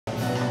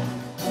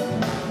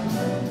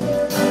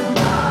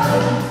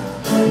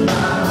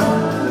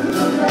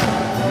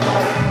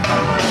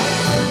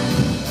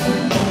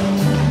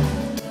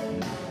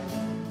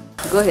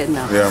Go ahead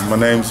now. Yeah, my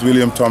name's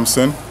William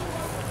Thompson.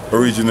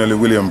 Originally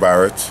William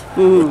Barrett,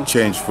 but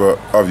changed for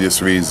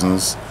obvious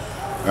reasons.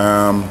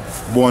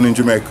 Born in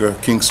Jamaica,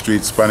 King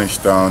Street, Spanish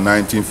Town,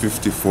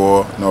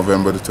 1954,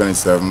 November the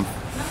 27th.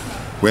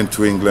 Went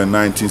to England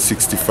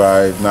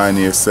 1965, 9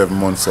 years, 7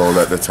 months old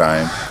at the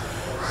time.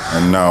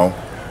 And now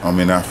I'm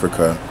in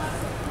Africa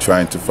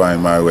trying to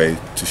find my way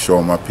to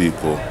show my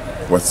people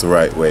what's the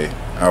right way,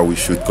 how we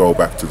should go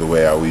back to the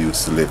way how we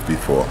used to live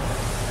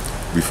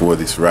before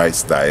this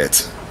rice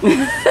diet.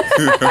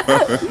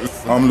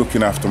 I'm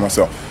looking after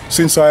myself.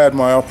 Since I had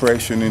my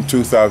operation in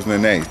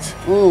 2008,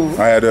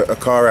 I had a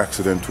car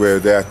accident where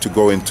they had to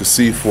go into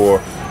C4,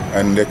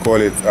 and they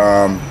call it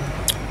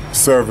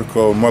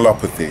cervical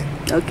myelopathy.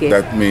 Okay.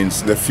 That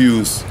means they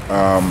fuse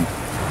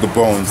the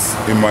bones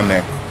in my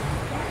neck.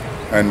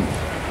 And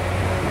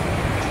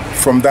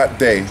from that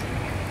day,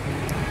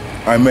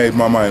 I made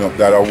my mind up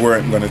that I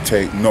weren't going to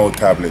take no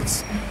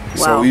tablets.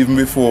 Wow. So even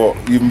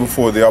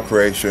before the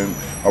operation,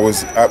 I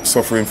was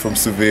suffering from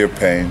severe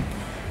pain,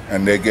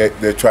 and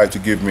they tried to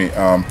give me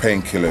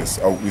painkillers,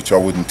 which I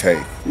wouldn't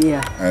take.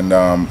 Yeah. And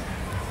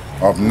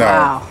I've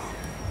now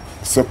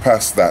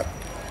surpassed that,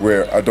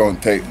 where I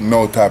don't take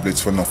no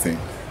tablets for nothing.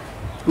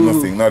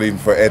 Nothing, not even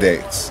for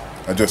headaches.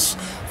 I just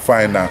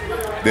find that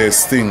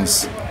there's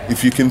things,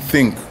 if you can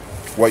think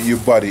what your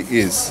body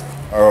is,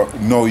 or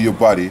know your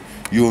body,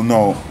 you'll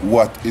know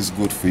what is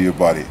good for your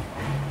body.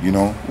 You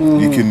know,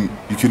 you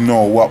can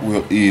know what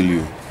will heal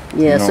you.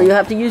 Yeah, you know? so you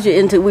have to use your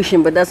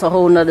intuition, but that's a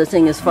whole nother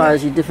thing as far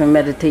as your different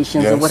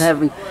meditations and what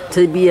have you,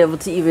 to be able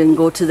to even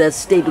go to that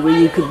state where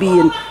you could be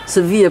in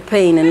severe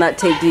pain and not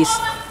take these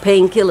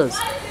painkillers.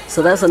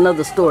 So that's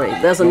another story.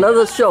 That's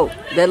another show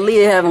that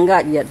Leah haven't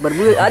got yet. But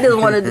I just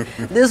wanted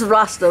this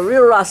Rasta,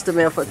 real Rasta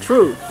man for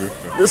true,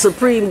 the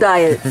supreme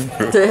diet,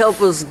 to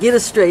help us get it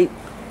straight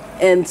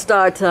and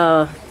start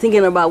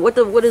thinking about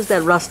what is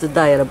that Rasta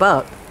diet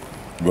about.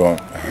 Well,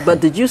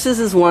 but the juices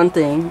is one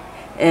thing,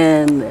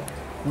 and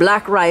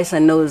black rice I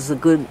know is a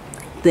good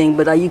thing,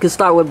 but you can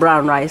start with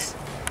brown rice.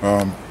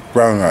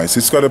 Brown rice,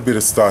 it's got a bit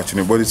of starch in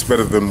it, but it's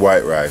better than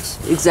white rice.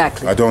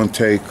 Exactly. I don't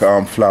take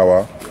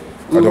flour,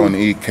 I don't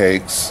eat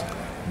cakes,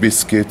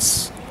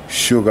 biscuits,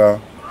 sugar,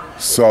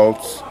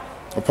 salt,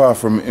 apart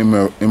from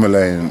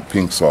Himalayan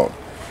pink salt.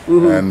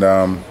 And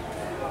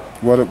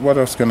what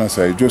else can I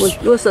say?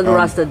 Just what's the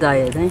Rasta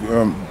diet?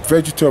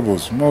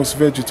 Vegetables, most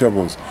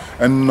vegetables,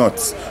 and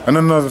nuts. And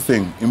another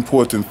thing,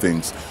 important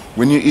things,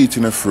 when you're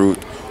eating a fruit,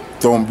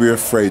 don't be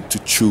afraid to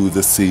chew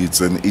the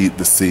seeds and eat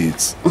the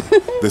seeds.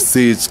 The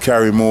seeds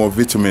carry more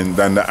vitamin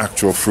than the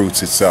actual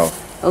fruits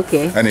itself.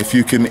 Okay. And if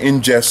you can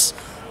ingest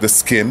the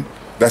skin,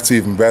 that's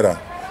even better,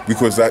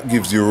 because that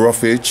gives you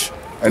roughage,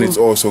 and it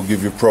also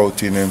gives you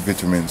protein and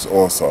vitamins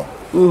also.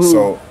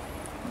 So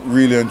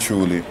really and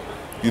truly,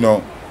 you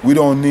know, we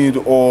don't need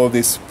all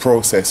this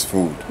processed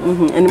food.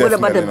 And what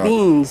about the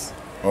beans?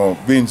 Oh,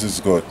 beans is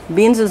good.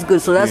 Beans is good,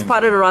 so that's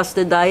part of the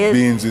Rasta diet.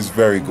 Beans is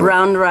very good.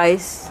 Brown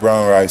rice.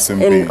 Brown rice and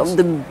beans. And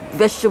the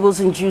vegetables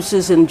and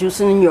juices, and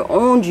juicing in your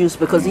own juice,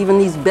 because even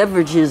these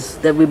beverages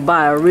that we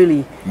buy are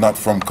really... not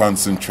from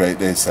concentrate,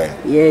 they say.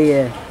 Yeah,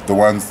 yeah. The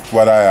ones,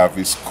 what I have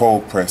is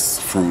cold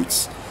pressed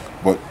fruits,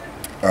 but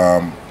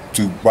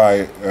to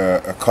buy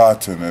a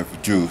carton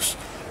of juice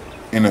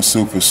in a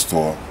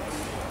superstore,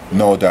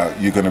 no doubt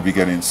you're going to be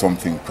getting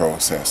something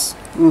processed,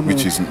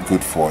 which isn't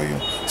good for you.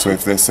 So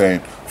if they're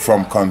saying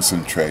from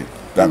concentrate,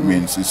 that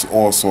means it's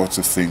all sorts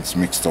of things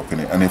mixed up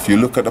in it. And if you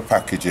look at the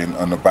packaging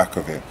on the back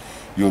of it,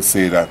 you'll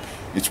see that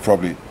it's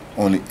probably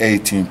only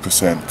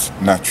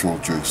 18% natural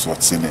juice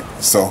what's in it.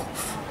 So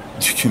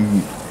you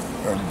can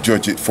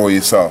judge it for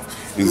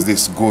yourself. Is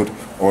this good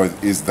or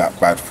is that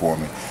bad for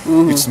me?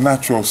 It's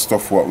natural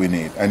stuff what we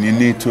need. And you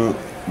need to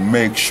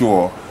make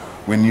sure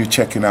when you're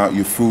checking out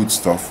your food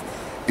stuff,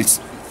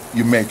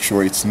 you make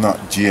sure it's not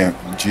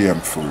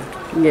GM food.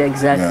 Yeah,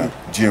 exactly.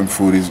 Yeah, GM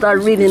food is...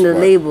 Start reading the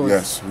labels.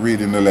 Yes,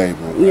 reading the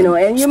label. You know,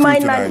 and you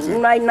might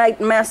not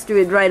master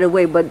it right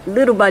away, but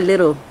little by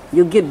little,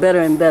 you'll get better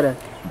and better.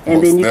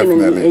 And then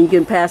you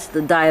can pass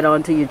the diet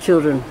on to your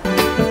children.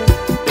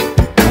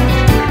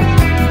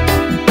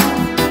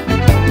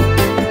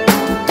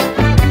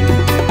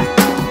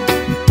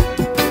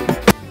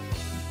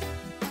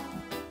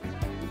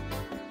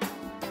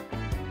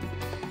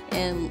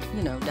 And,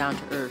 you know, down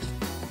to earth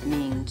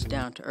means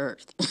down to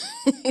earth.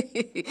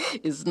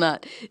 It's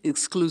not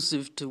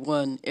exclusive to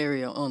one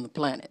area on the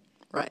planet,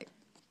 right?